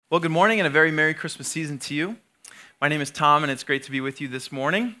Well, good morning and a very Merry Christmas season to you. My name is Tom, and it's great to be with you this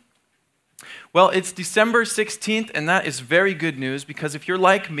morning. Well, it's December 16th, and that is very good news because if you're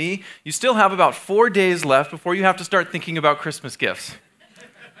like me, you still have about 4 days left before you have to start thinking about Christmas gifts.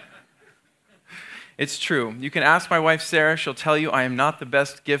 It's true. You can ask my wife, Sarah. She'll tell you I am not the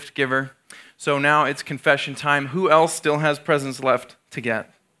best gift giver. So now it's confession time. Who else still has presents left to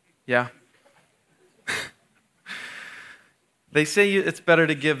get? Yeah? They say it's better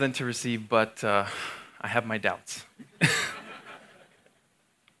to give than to receive, but I have my doubts.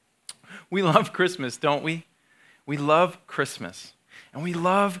 We love Christmas, don't we? We love Christmas. And we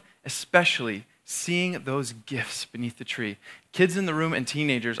love especially seeing those gifts beneath the tree. Kids in the room and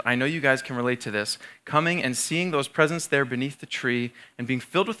teenagers, I know you guys can relate to this, coming and seeing those presents there beneath the tree and being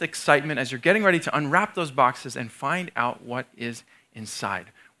filled with excitement as you're getting ready to unwrap those boxes and find out what is inside.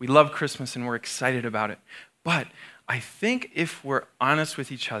 We love Christmas and we're excited about it. But I think if we're honest with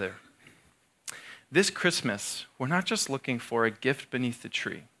each other, this Christmas, we're not just looking for a gift beneath the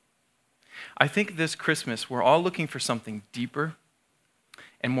tree. I think this Christmas, we're all looking for something deeper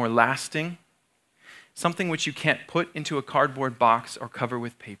and more lasting, something which you can't put into a cardboard box or cover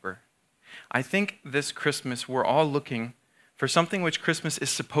with paper. I think this Christmas, we're all looking for something which Christmas is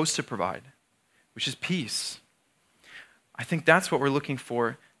supposed to provide, which is peace. I think that's what we're looking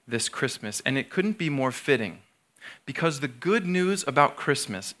for this Christmas, and it couldn't be more fitting. Because the good news about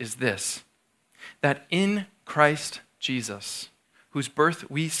Christmas is this, that in Christ Jesus, whose birth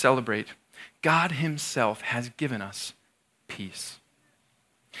we celebrate, God himself has given us peace.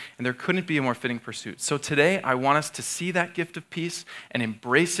 And there couldn't be a more fitting pursuit. So today, I want us to see that gift of peace and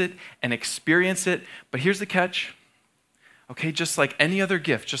embrace it and experience it. But here's the catch. Okay, just like any other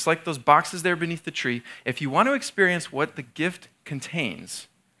gift, just like those boxes there beneath the tree, if you want to experience what the gift contains,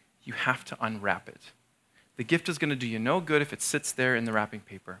 you have to unwrap it. The gift is going to do you no good if it sits there in the wrapping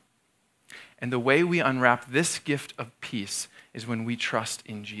paper. And the way we unwrap this gift of peace is when we trust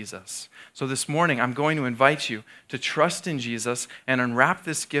in Jesus. So this morning, I'm going to invite you to trust in Jesus and unwrap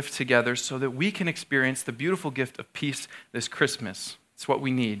this gift together so that we can experience the beautiful gift of peace this Christmas. It's what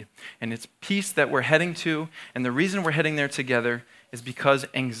we need. And it's peace that we're heading to. And the reason we're heading there together is because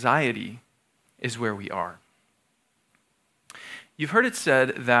anxiety is where we are. You've heard it said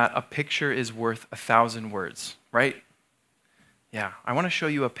that a picture is worth 1,000 words, right? Yeah, I want to show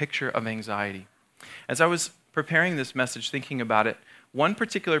you a picture of anxiety. As I was preparing this message, thinking about it, one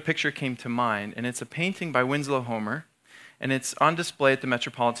particular picture came to mind, and it's a painting by Winslow Homer, and it's on display at the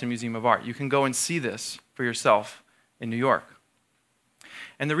Metropolitan Museum of Art. You can go and see this for yourself in New York.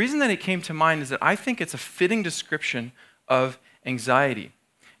 And the reason that it came to mind is that I think it's a fitting description of anxiety,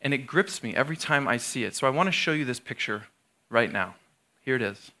 and it grips me every time I see it. So I want to show you this picture right now. Here it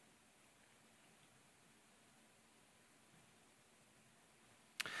is.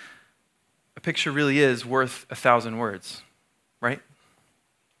 A picture really is worth 1,000 words, right?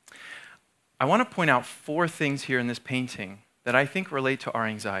 I want to point out 4 things here in this painting that I think relate to our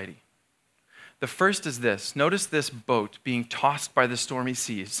anxiety. The first is this. Notice this boat being tossed by the stormy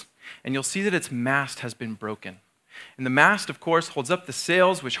seas, and you'll see that its mast has been broken. And the mast, of course, holds up the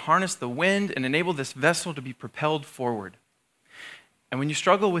sails which harness the wind and enable this vessel to be propelled forward. And when you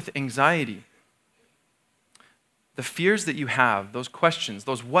struggle with anxiety, the fears that you have, those questions,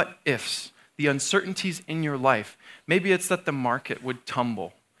 those what ifs, the uncertainties in your life, maybe it's that the market would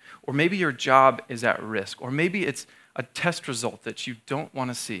tumble, or maybe your job is at risk, or maybe it's a test result that you don't want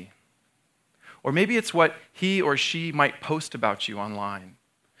to see, or maybe it's what he or she might post about you online.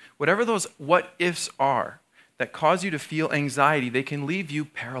 Whatever those what ifs are that cause you to feel anxiety, they can leave you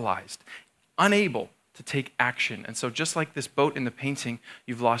paralyzed, unable to take action. And so just like this boat in the painting,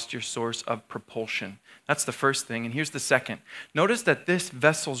 you've lost your source of propulsion. That's the first thing. And here's the second. Notice that this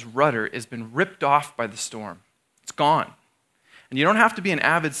vessel's rudder has been ripped off by the storm. It's gone. And you don't have to be an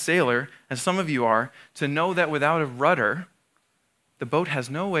avid sailor, as some of you are, to know that without a rudder, the boat has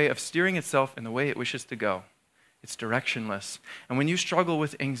no way of steering itself in the way it wishes to go. It's directionless. And when you struggle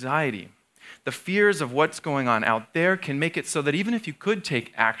with anxiety, the fears of what's going on out there can make it so that even if you could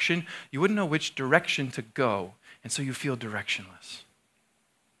take action, you wouldn't know which direction to go, and so you feel directionless.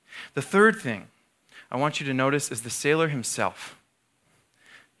 The third thing I want you to notice is the sailor himself.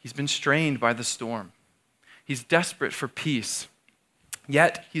 He's been strained by the storm. He's desperate for peace,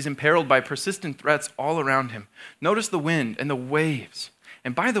 yet he's imperiled by persistent threats all around him. Notice the wind and the waves,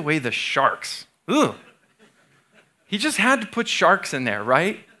 and by the way, the sharks. Ugh. He just had to put sharks in there,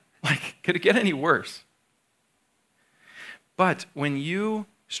 right? Like, could it get any worse? But when you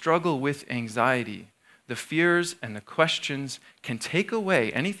struggle with anxiety, the fears and the questions can take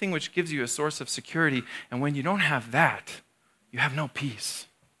away anything which gives you a source of security. And when you don't have that, you have no peace.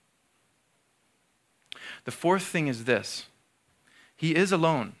 The fourth thing is this: he is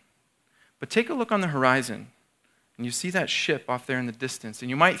alone. But take a look on the horizon, and you see that ship off there in the distance, and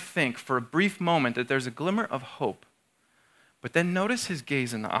you might think for a brief moment that there's a glimmer of hope. But then notice his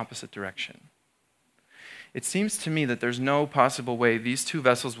gaze in the opposite direction. It seems to me that there's no possible way these two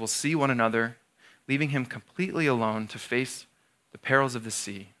vessels will see one another, leaving him completely alone to face the perils of the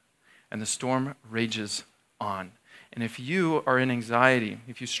sea, and the storm rages on. And if you are in anxiety,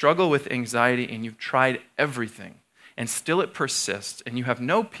 if you struggle with anxiety and you've tried everything, and still it persists, and you have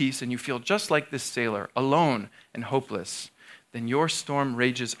no peace, and you feel just like this sailor, alone and hopeless, then your storm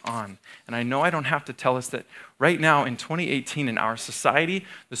rages on. And I know I don't have to tell us that right now in 2018 in our society,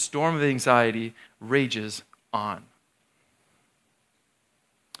 the storm of anxiety rages on.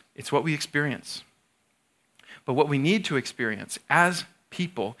 It's what we experience. But what we need to experience as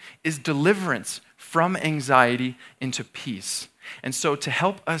people is deliverance from anxiety into peace. And so to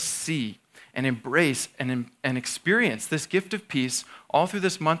help us see and embrace and experience this gift of peace, all through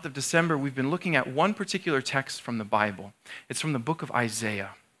this month of December, we've been looking at one particular text from the Bible. It's from the book of Isaiah.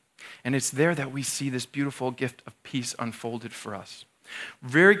 And it's there that we see this beautiful gift of peace unfolded for us.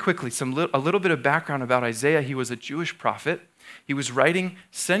 Very quickly, a little bit of background about Isaiah. He was a Jewish prophet. He was writing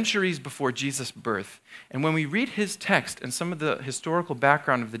centuries before Jesus' birth. And when we read his text and some of the historical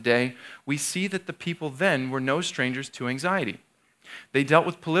background of the day, we see that the people then were no strangers to anxiety. They dealt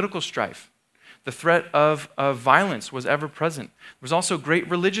with political strife. The threat of violence was ever present. There was also great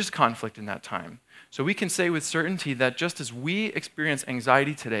religious conflict in that time. So we can say with certainty that just as we experience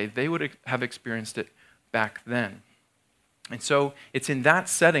anxiety today, they would have experienced it back then. And so it's in that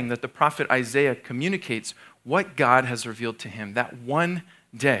setting that the prophet Isaiah communicates what God has revealed to him that one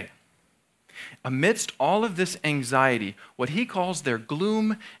day. Amidst all of this anxiety, what he calls their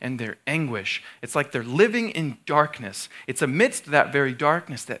gloom and their anguish, it's like they're living in darkness. It's amidst that very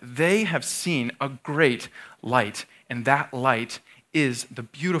darkness that they have seen a great light, and that light is the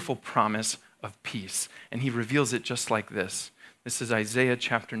beautiful promise of peace. And he reveals it just like this. This is Isaiah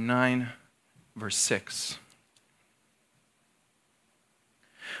chapter 9, verse 6.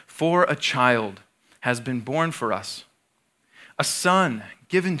 For a child has been born for us, a son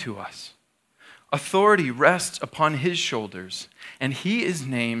given to us. Authority rests upon his shoulders, and he is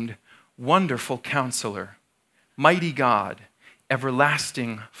named Wonderful Counselor, Mighty God,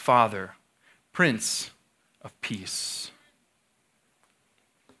 Everlasting Father, Prince of Peace.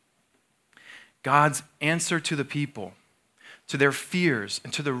 God's answer to the people, to their fears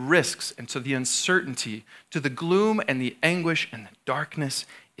and to the risks and to the uncertainty, to the gloom and the anguish and the darkness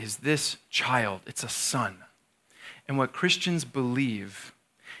is this child. It's a son. And what Christians believe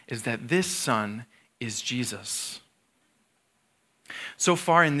is that this son is Jesus. So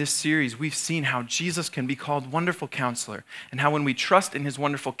far in this series, we've seen how Jesus can be called Wonderful Counselor, and how when we trust in his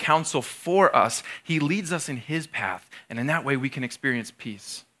wonderful counsel for us, he leads us in his path, and in that way we can experience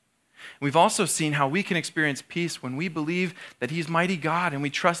peace. We've also seen how we can experience peace when we believe that he's mighty God and we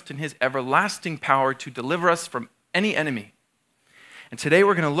trust in his everlasting power to deliver us from any enemy. And today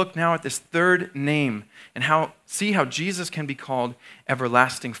we're going to look now at this third name and see how Jesus can be called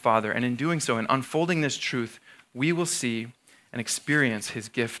Everlasting Father. And in doing so, in unfolding this truth, we will see and experience his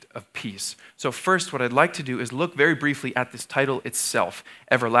gift of peace. So first, what I'd like to do is look very briefly at this title itself,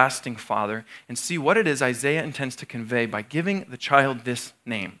 Everlasting Father, and see what it is Isaiah intends to convey by giving the child this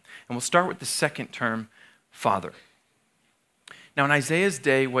name. And we'll start with the second term, Father. Now, in Isaiah's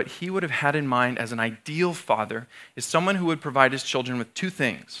day, what he would have had in mind as an ideal father is someone who would provide his children with two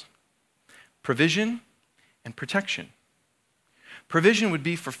things: provision and protection. Provision would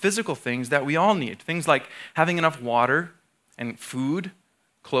be for physical things that we all need, things like having enough water and food,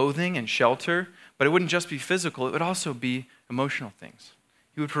 clothing and shelter, but it wouldn't just be physical, it would also be emotional things.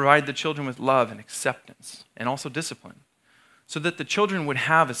 He would provide the children with love and acceptance and also discipline, so that the children would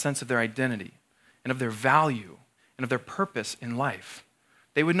have a sense of their identity and of their value and of their purpose in life.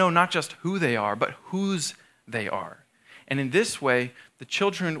 They would know not just who they are, but whose they are. And in this way, the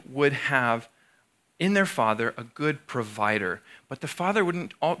children would have in their father a good provider. But the father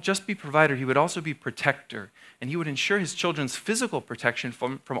wouldn't just be provider, he would also be protector. And he would ensure his children's physical protection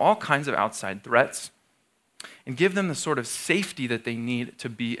from all kinds of outside threats and give them the sort of safety that they need to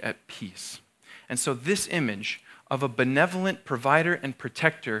be at peace. And so this image of a benevolent provider and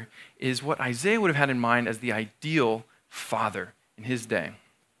protector is what Isaiah would have had in mind as the ideal father in his day.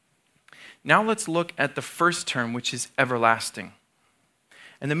 Now let's look at the first term, which is everlasting.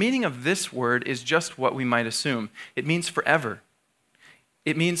 And the meaning of this word is just what we might assume. It means forever.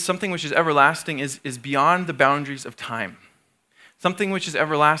 It means something which is everlasting is beyond the boundaries of time. Something which is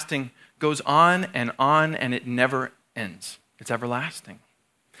everlasting goes on and it never ends. It's everlasting.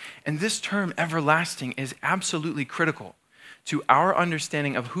 And this term, everlasting, is absolutely critical to our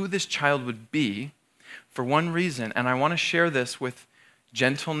understanding of who this child would be for one reason. And I want to share this with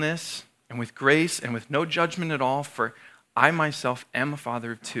gentleness and with grace and with no judgment at all, for I myself am a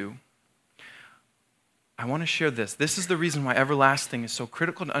father of two. I want to share this. This is the reason why everlasting is so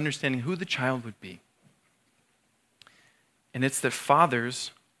critical to understanding who the child would be. And it's that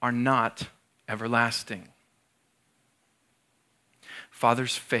fathers are not everlasting.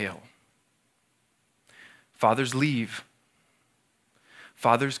 Fathers fail. Fathers leave.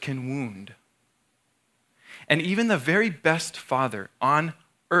 Fathers can wound. And even the very best father on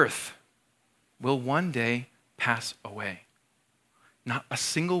earth will one day pass away. Not a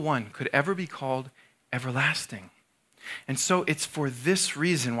single one could ever be called everlasting. And so it's for this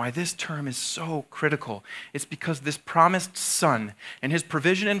reason why this term is so critical. It's because this promised son and his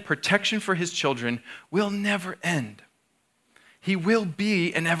provision and protection for his children will never end. He will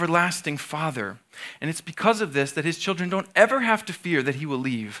be an everlasting father. And it's because of this that his children don't ever have to fear that he will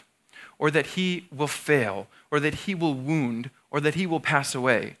leave, or that he will fail, or that he will wound, or that he will pass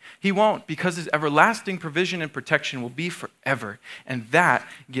away. He won't, because his everlasting provision and protection will be forever. And that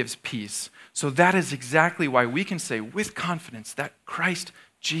gives peace. So that is exactly why we can say with confidence that Christ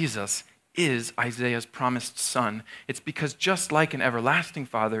Jesus is Isaiah's promised son. It's because just like an everlasting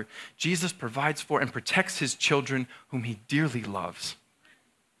father, Jesus provides for and protects his children whom he dearly loves.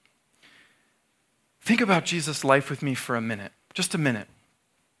 Think about Jesus' life with me for a minute, just a minute,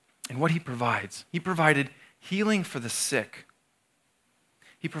 and what he provides. He provided healing for the sick.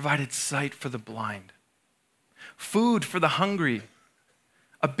 He provided sight for the blind, food for the hungry,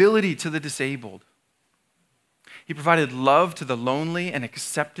 ability to the disabled. He provided love to the lonely and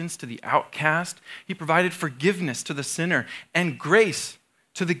acceptance to the outcast. He provided forgiveness to the sinner and grace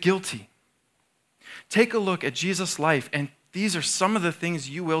to the guilty. Take a look at Jesus' life, and these are some of the things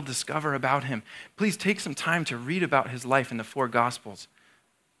you will discover about him. Please take some time to read about his life in the 4 Gospels.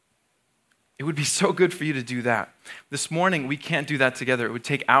 It would be so good for you to do that. This morning, we can't do that together. It would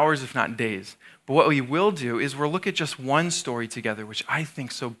take hours, if not days. But what we will do is we'll look at just one story together, which I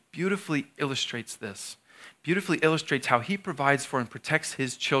think so beautifully illustrates this. Beautifully illustrates how he provides for and protects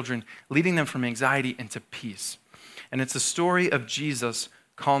his children, leading them from anxiety into peace. And it's a story of Jesus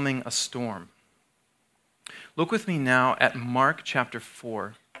calming a storm. Look with me now at Mark chapter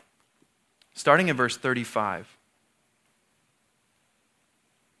 4, starting at verse 35.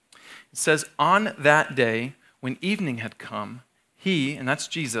 It says, "On that day, when evening had come, he," and that's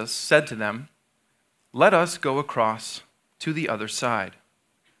Jesus, "said to them, 'Let us go across to the other side.'"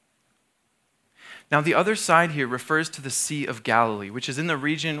 Now, the other side here refers to the Sea of Galilee, which is in the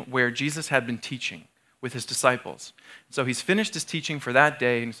region where Jesus had been teaching with his disciples. So he's finished his teaching for that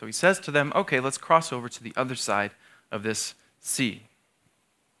day, and so he says to them, okay, let's cross over to the other side of this sea.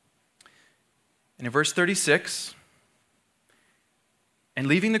 And in verse 36, "And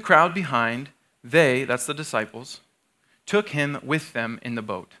leaving the crowd behind, they," that's the disciples, "took him with them in the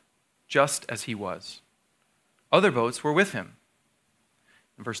boat, just as he was. Other boats were with him."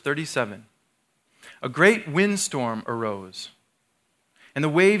 In verse 37, "A great windstorm arose, and the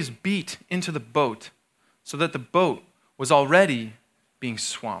waves beat into the boat, so that the boat was already being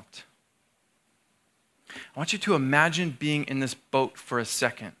swamped." I want you to imagine being in this boat for a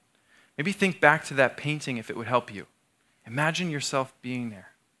second. Maybe think back to that painting if it would help you. Imagine yourself being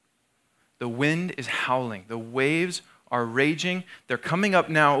there. The wind is howling. The waves are raging. They're coming up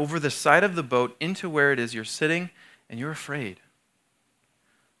now over the side of the boat into where it is you're sitting, and you're afraid.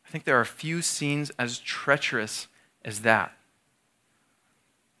 I think there are few scenes as treacherous as that.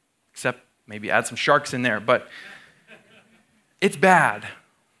 Except maybe add some sharks in there, but it's bad.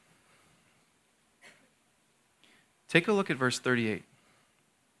 Take a look at verse 38.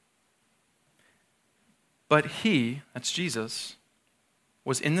 "But he," that's Jesus,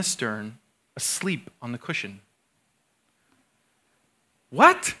 "was in the stern, asleep on the cushion."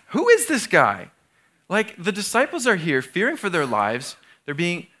 What? Who is this guy? Like, the disciples are here fearing for their lives. They're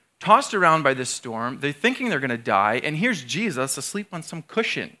being tossed around by this storm. They're thinking they're going to die. And here's Jesus asleep on some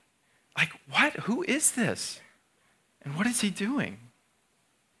cushion. Like, what? Who is this? And what is he doing?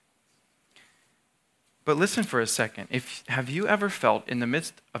 But listen for a second. Have you ever felt in the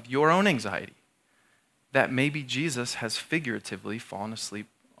midst of your own anxiety that maybe Jesus has figuratively fallen asleep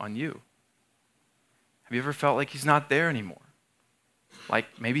on you? Have you ever felt like he's not there anymore?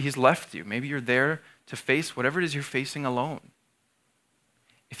 Like maybe he's left you. Maybe you're there to face whatever it is you're facing alone.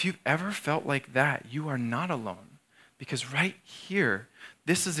 If you've ever felt like that, you are not alone. Because right here,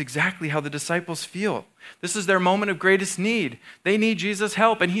 this is exactly how the disciples feel. This is their moment of greatest need. They need Jesus'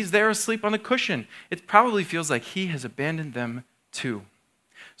 help, and he's there asleep on the cushion. It probably feels like he has abandoned them too.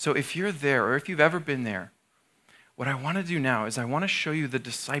 So if you're there, or if you've ever been there, what I want to do now is I want to show you the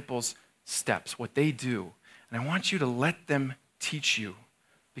disciples' steps, what they do. And I want you to let them teach you,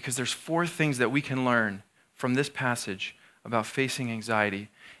 because there's 4 things that we can learn from this passage about facing anxiety.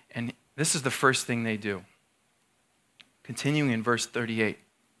 And this is the first thing they do. Continuing in verse 38.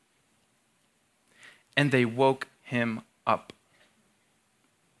 And they woke him up.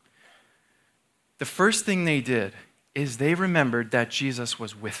 The first thing they did is they remembered that Jesus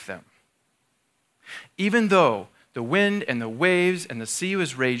was with them. Even though the wind and the waves and the sea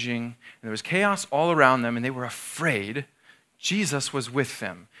was raging, and there was chaos all around them, and they were afraid, Jesus was with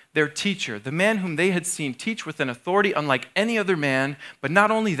them, their teacher, the man whom they had seen teach with an authority unlike any other man. But not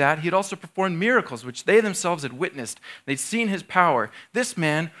only that, he had also performed miracles, which they themselves had witnessed. They'd seen his power. This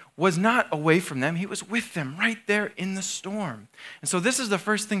man was not away from them. He was with them right there in the storm. And so this is the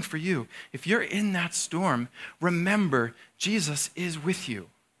first thing for you. If you're in that storm, remember Jesus is with you.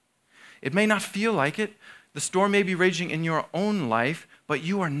 It may not feel like it. The storm may be raging in your own life, but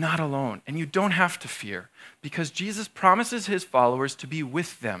you are not alone, and you don't have to fear, because Jesus promises his followers to be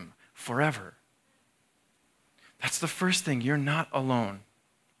with them forever. That's the first thing. You're not alone.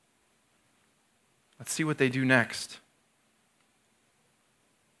 Let's see what they do next.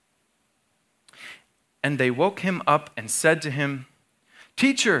 And they woke him up and said to him,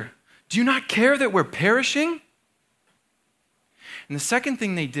 "Teacher, do you not care that we're perishing?" And the second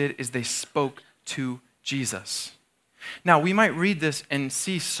thing they did is they spoke to Jesus. Now, we might read this and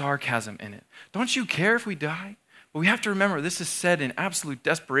see sarcasm in it. Don't you care if we die? But we have to remember, this is said in absolute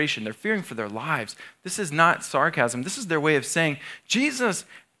desperation. They're fearing for their lives. This is not sarcasm. This is their way of saying, Jesus,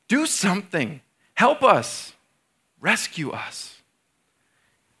 do something. Help us. Rescue us.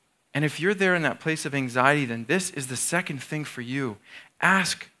 And if you're there in that place of anxiety, then this is the second thing for you.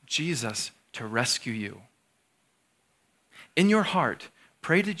 Ask Jesus to rescue you. In your heart,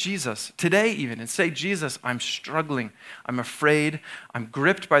 pray to Jesus today even and say, Jesus, I'm struggling. I'm afraid. I'm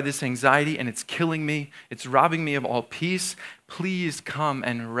gripped by this anxiety and it's killing me. It's robbing me of all peace. Please come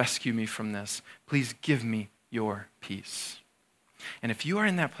and rescue me from this. Please give me your peace. And if you are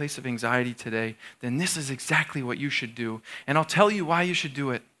in that place of anxiety today, then this is exactly what you should do. And I'll tell you why you should do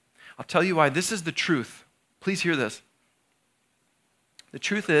it. I'll tell you why. This is the truth. Please hear this. The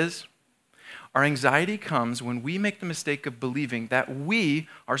truth is, our anxiety comes when we make the mistake of believing that we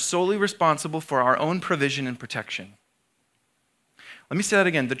are solely responsible for our own provision and protection. Let me say that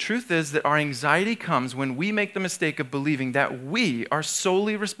again. The truth is that our anxiety comes when we make the mistake of believing that we are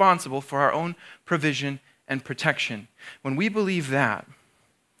solely responsible for our own provision and protection. When we believe that,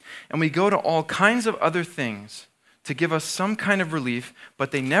 and we go to all kinds of other things to give us some kind of relief,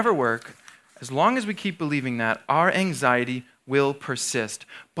 but they never work, as long as we keep believing that, our anxiety will persist.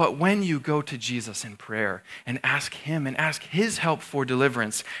 But when you go to Jesus in prayer and ask him and ask his help for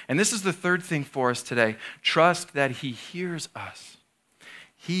deliverance, and this is the third thing for us today, trust that he hears us.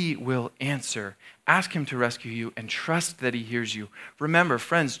 He will answer. Ask him to rescue you and trust that he hears you. Remember,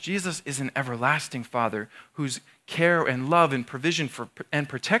 friends, Jesus is an everlasting Father whose care and love and provision for and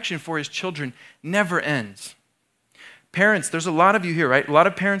protection for his children never ends. Parents, there's a lot of you here, right? A lot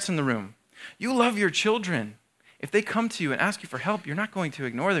of parents in the room. You love your children. If they come to you and ask you for help, you're not going to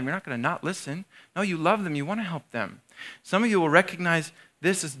ignore them. You're not going to not listen. No, you love them. You want to help them. Some of you will recognize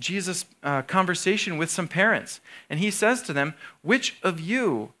this as Jesus' conversation with some parents. And he says to them, which of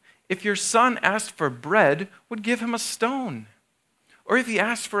you, if your son asked for bread, would give him a stone? Or if he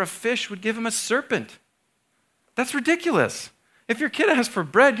asked for a fish, would give him a serpent? That's ridiculous. If your kid asks for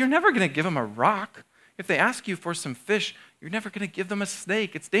bread, you're never going to give him a rock. If they ask you for some fish, you're never going to give them a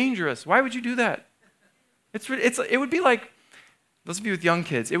snake. It's dangerous. Why would you do that? It would be like, those of you with young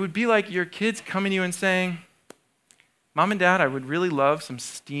kids, it would be like your kids coming to you and saying, Mom and Dad, I would really love some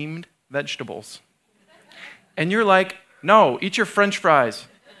steamed vegetables. And you're like, no, eat your French fries.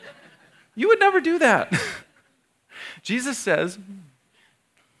 You would never do that. Jesus says,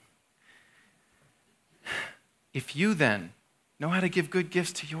 if you then know how to give good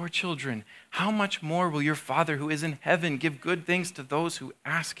gifts to your children, how much more will your Father who is in heaven give good things to those who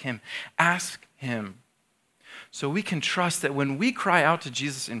ask him? Ask him. So we can trust that when we cry out to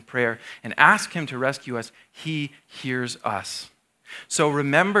Jesus in prayer and ask him to rescue us, he hears us. So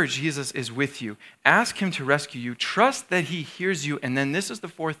remember, Jesus is with you. Ask him to rescue you. Trust that he hears you. And then this is the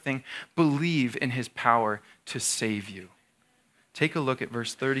fourth thing, believe in his power to save you. Take a look at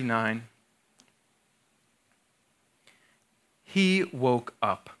verse 39. He woke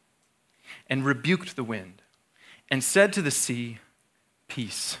up and rebuked the wind and said to the sea,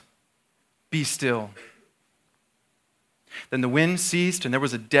 peace, be still. Then the wind ceased and there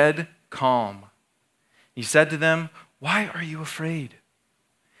was a dead calm. He said to them, why are you afraid?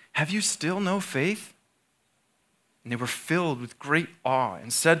 Have you still no faith?" And they were filled with great awe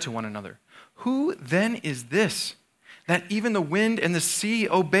and said to one another, "Who then is this, that even the wind and the sea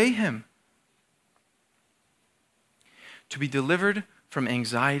obey him?" To be delivered from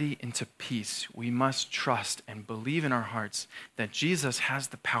anxiety into peace, we must trust and believe in our hearts that Jesus has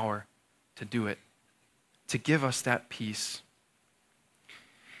the power to do it, to give us that peace.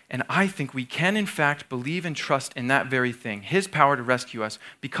 And I think we can, in fact, believe and trust in that very thing, his power to rescue us,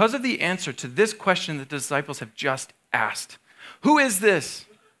 because of the answer to this question that the disciples have just asked. Who is this?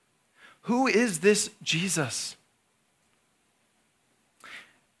 Who is this Jesus?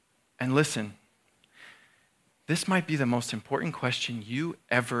 And listen, this might be the most important question you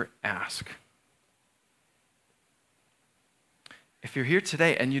ever ask. If you're here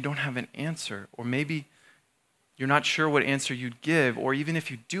today and you don't have an answer, or maybe you're not sure what answer you'd give, or even if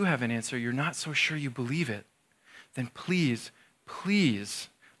you do have an answer, you're not so sure you believe it, then please, please,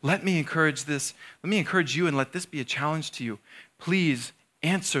 let me encourage you and let this be a challenge to you. Please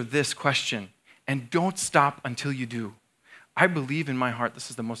answer this question and don't stop until you do. I believe in my heart this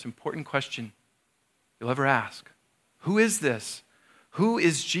is the most important question you'll ever ask. Who is this? Who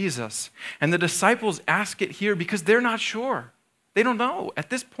is Jesus? And the disciples ask it here because they're not sure. They don't know.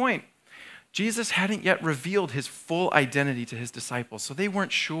 At this point, Jesus hadn't yet revealed his full identity to his disciples, so they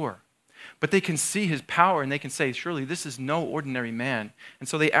weren't sure. But they can see his power and they can say, surely this is no ordinary man. And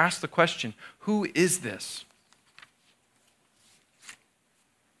so they ask the question, who is this?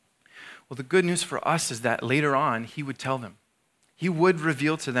 Well, the good news for us is that later on, he would tell them. He would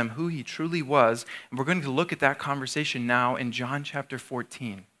reveal to them who he truly was. And we're going to look at that conversation now in John chapter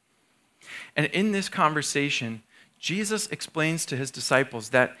 14. And in this conversation, Jesus explains to his disciples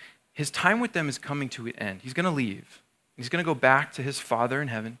that his time with them is coming to an end. He's going to leave. He's going to go back to his Father in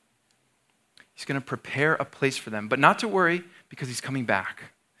heaven. He's going to prepare a place for them, but not to worry because he's coming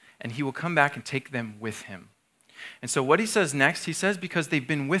back. And he will come back and take them with him. And so what he says next, he says because they've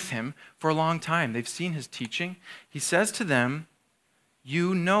been with him for a long time, they've seen his teaching, he says to them,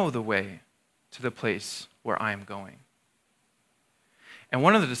 "You know the way to the place where I am going." And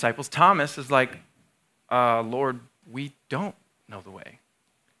one of the disciples, Thomas, is like, "Lord, we don't know the way.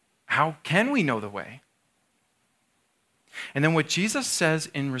 How can we know the way?" And then what Jesus says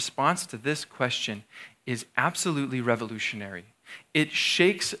in response to this question is absolutely revolutionary. It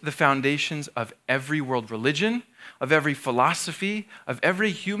shakes the foundations of every world religion, of every philosophy, of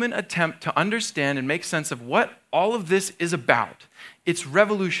every human attempt to understand and make sense of what all of this is about. It's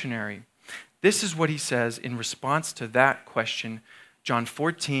revolutionary. This is what he says in response to that question. John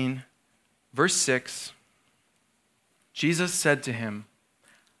 14, verse 6, Jesus said to him,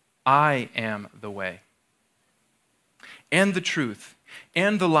 "I am the way, and the truth,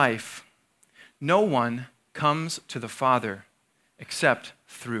 and the life. No one comes to the Father except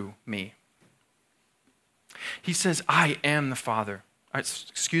through me." He says, "I am the Father. I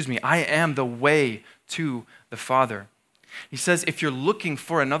am the way to the Father." He says, if you're looking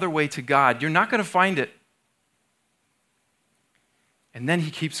for another way to God, you're not going to find it. And then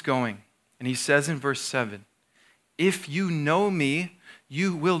he keeps going, and he says in verse 7, "If you know me,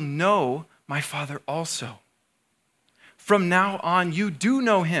 you will know my Father also. From now on, you do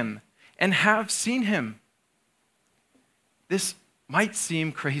know him and have seen him." This might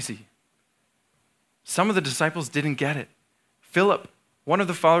seem crazy. Some of the disciples didn't get it. Philip, one of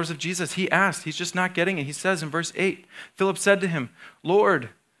the followers of Jesus, he asked. He's just not getting it. He says in verse 8, Philip said to him, "Lord,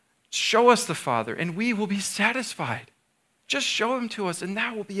 show us the Father, and we will be satisfied. Just show him to us, and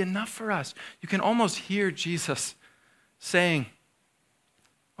that will be enough for us." You can almost hear Jesus saying,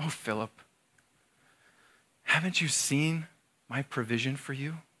 "Oh, Philip, haven't you seen my provision for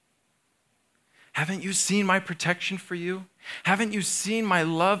you? Haven't you seen my protection for you? Haven't you seen my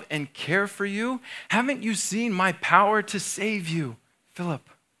love and care for you? Haven't you seen my power to save you? Philip,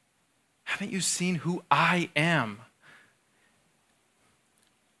 haven't you seen who I am?"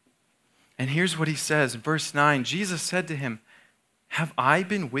 And here's what he says in verse 9. Jesus said to him, "Have I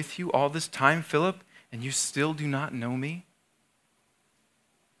been with you all this time, Philip, and you still do not know me?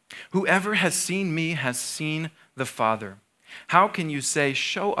 Whoever has seen me has seen the Father. How can you say,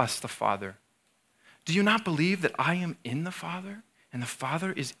 'Show us the Father'? Do you not believe that I am in the Father and the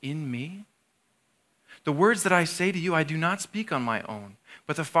Father is in me? The words that I say to you, I do not speak on my own,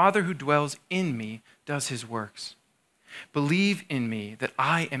 but the Father who dwells in me does his works. Believe in me that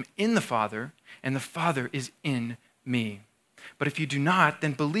I am in the Father and the Father is in me. But if you do not,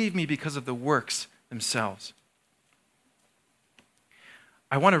 then believe me because of the works themselves."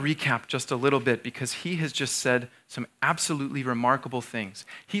 I want to recap just a little bit because he has just said some absolutely remarkable things.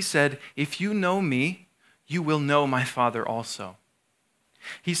 He said, if you know me, you will know my Father also.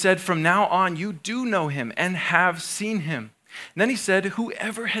 He said, from now on, you do know him and have seen him. And then he said,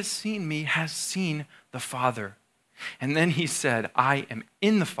 whoever has seen me has seen the Father. And then he said, I am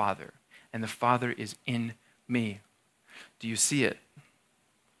in the Father, and the Father is in me. Do you see it?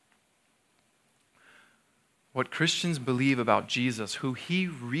 What Christians believe about Jesus, who he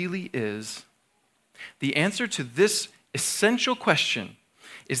really is, the answer to this essential question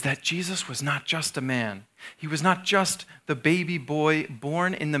is that Jesus was not just a man. He was not just the baby boy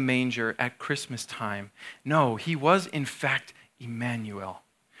born in the manger at Christmas time. No, he was in fact Emmanuel,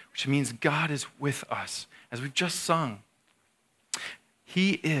 which means God is with us, as we've just sung.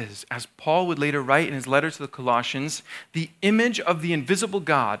 He is, as Paul would later write in his letter to the Colossians, the image of the invisible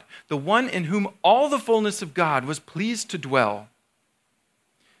God, the one in whom all the fullness of God was pleased to dwell.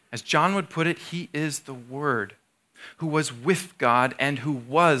 As John would put it, he is the Word, who was with God and who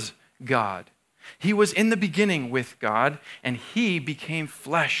was God. He was in the beginning with God, and he became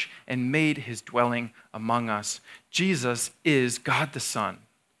flesh and made his dwelling among us. Jesus is God the Son,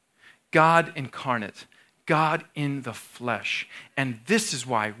 God incarnate, God in the flesh. And this is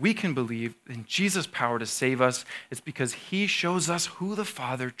why we can believe in Jesus' power to save us. It's because he shows us who the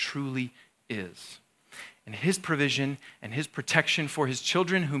Father truly is. And his provision and his protection for his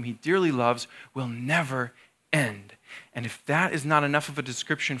children, whom he dearly loves, will never end. And if that is not enough of a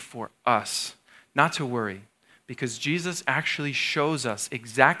description for us, not to worry, because Jesus actually shows us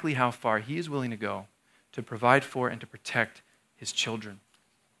exactly how far he is willing to go to provide for and to protect his children.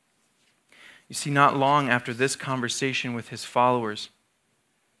 You see, not long after this conversation with his followers,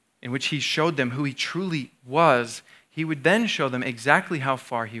 in which he showed them who he truly was, he would then show them exactly how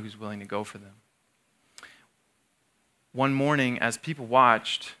far he was willing to go for them. One morning, as people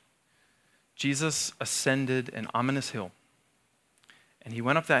watched, Jesus ascended an ominous hill. And he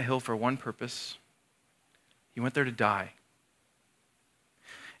went up that hill for one purpose. He went there to die.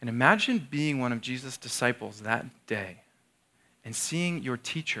 And imagine being one of Jesus' disciples that day and seeing your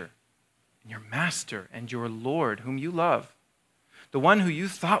teacher and your master and your Lord, whom you love, the one who you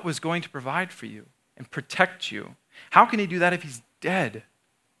thought was going to provide for you and protect you. How can he do that if he's dead?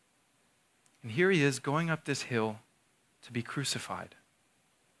 And here he is going up this hill to be crucified.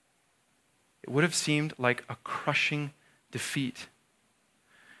 It would have seemed like a crushing defeat.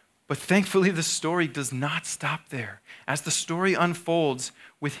 But thankfully, the story does not stop there. As the story unfolds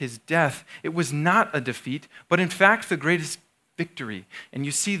with his death, it was not a defeat, but in fact the greatest victory. And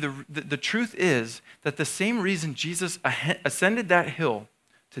you see, the truth is that the same reason Jesus ascended that hill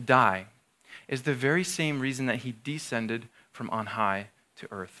to die is the very same reason that he descended from on high to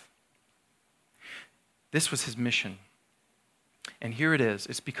earth. This was his mission. And here it is.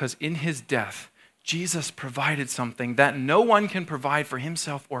 It's because in his death, Jesus provided something that no one can provide for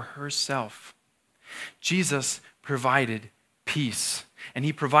himself or herself. Jesus provided peace. And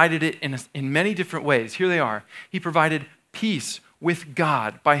he provided it in many different ways. Here they are. He provided peace with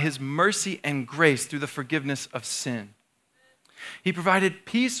God by his mercy and grace through the forgiveness of sin. He provided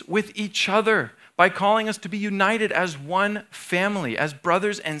peace with each other by calling us to be united as one family, as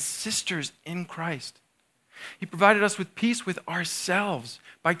brothers and sisters in Christ. He provided us with peace with ourselves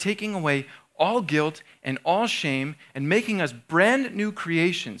by taking away all guilt and all shame and making us brand new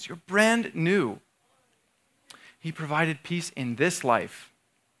creations. You're brand new. He provided peace in this life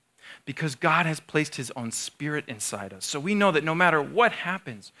because God has placed his own Spirit inside us. So we know that no matter what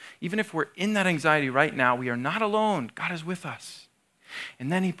happens, even if we're in that anxiety right now, we are not alone. God is with us.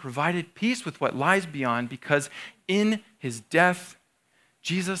 And then he provided peace with what lies beyond because in his death,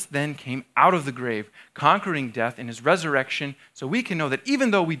 Jesus then came out of the grave, conquering death in his resurrection, so we can know that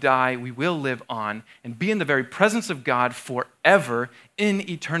even though we die, we will live on and be in the very presence of God forever in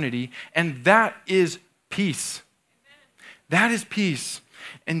eternity. And that is peace. That is peace.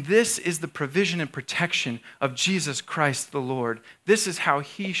 And this is the provision and protection of Jesus Christ the Lord. This is how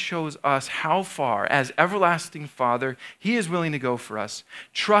he shows us how far, as everlasting Father, he is willing to go for us.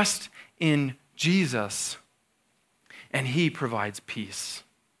 Trust in Jesus, and he provides peace.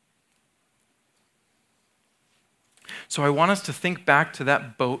 So I want us to think back to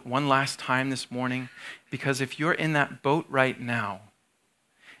that boat one last time this morning, because if you're in that boat right now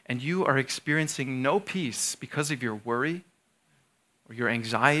and you are experiencing no peace because of your worry or your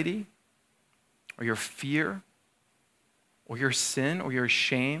anxiety or your fear or your sin or your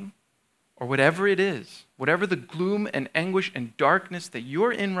shame or whatever it is, whatever the gloom and anguish and darkness that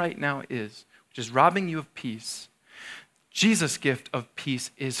you're in right now is, which is robbing you of peace, Jesus' gift of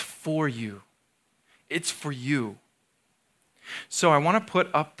peace is for you. It's for you. So I want to put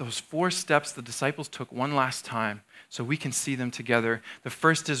up those 4 steps the disciples took one last time so we can see them together. The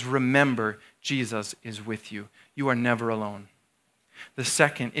first is remember Jesus is with you. You are never alone. The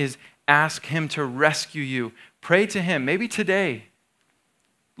second is ask him to rescue you. Pray to him, maybe today.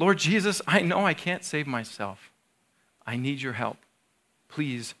 Lord Jesus, I know I can't save myself. I need your help.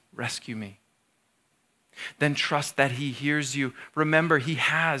 Please rescue me. Then trust that he hears you. Remember, he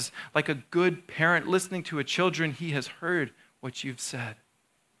has, like a good parent listening to a children, he has heard what you've said.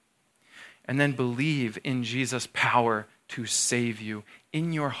 And then believe in Jesus' power to save you.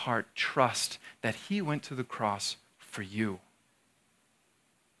 In your heart, trust that he went to the cross for you.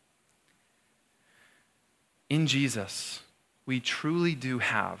 In Jesus, we truly do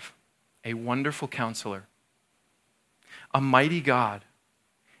have a wonderful counselor, a mighty God,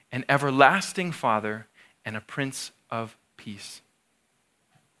 an everlasting Father, and a Prince of Peace.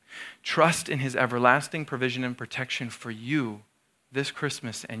 Trust in his everlasting provision and protection for you this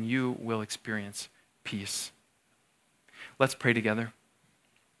Christmas, and you will experience peace. Let's pray together.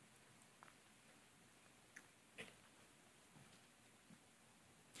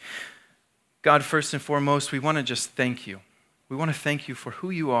 God, first and foremost, we want to just thank you. We want to thank you for who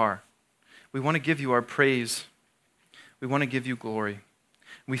you are. We want to give you our praise. We want to give you glory.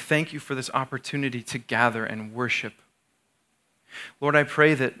 We thank you for this opportunity to gather and worship. Lord, I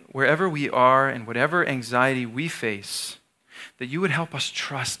pray that wherever we are and whatever anxiety we face, that you would help us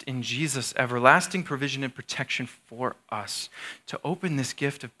trust in Jesus' everlasting provision and protection for us, to open this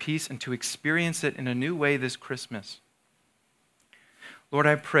gift of peace and to experience it in a new way this Christmas. Lord,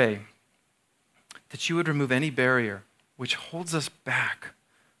 I pray that you would remove any barrier which holds us back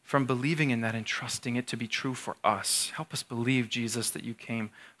from believing in that and trusting it to be true for us. Help us believe, Jesus, that you came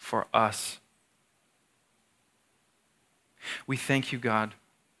for us. We thank you, God.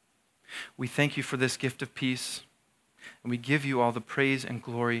 We thank you for this gift of peace, and we give you all the praise and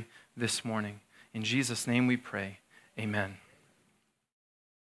glory this morning. In Jesus' name we pray, amen.